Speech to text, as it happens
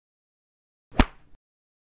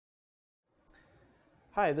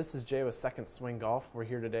Hi, this is Jay with Second Swing Golf. We're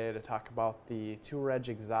here today to talk about the Tour Edge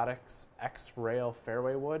Exotics Xrail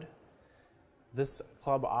Fairway wood. This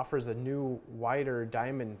club offers a new, wider,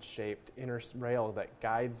 diamond-shaped inner rail that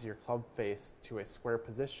guides your club face to a square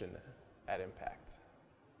position at impact.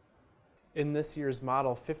 In this year's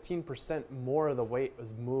model, 15% more of the weight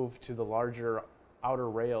was moved to the larger outer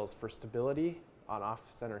rails for stability on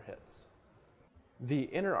off-center hits. The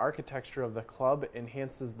inner architecture of the club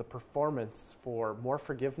enhances the performance for more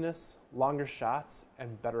forgiveness, longer shots,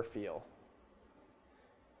 and better feel.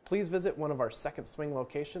 Please visit one of our Second Swing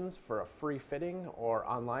locations for a free fitting or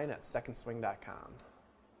online at secondswing.com.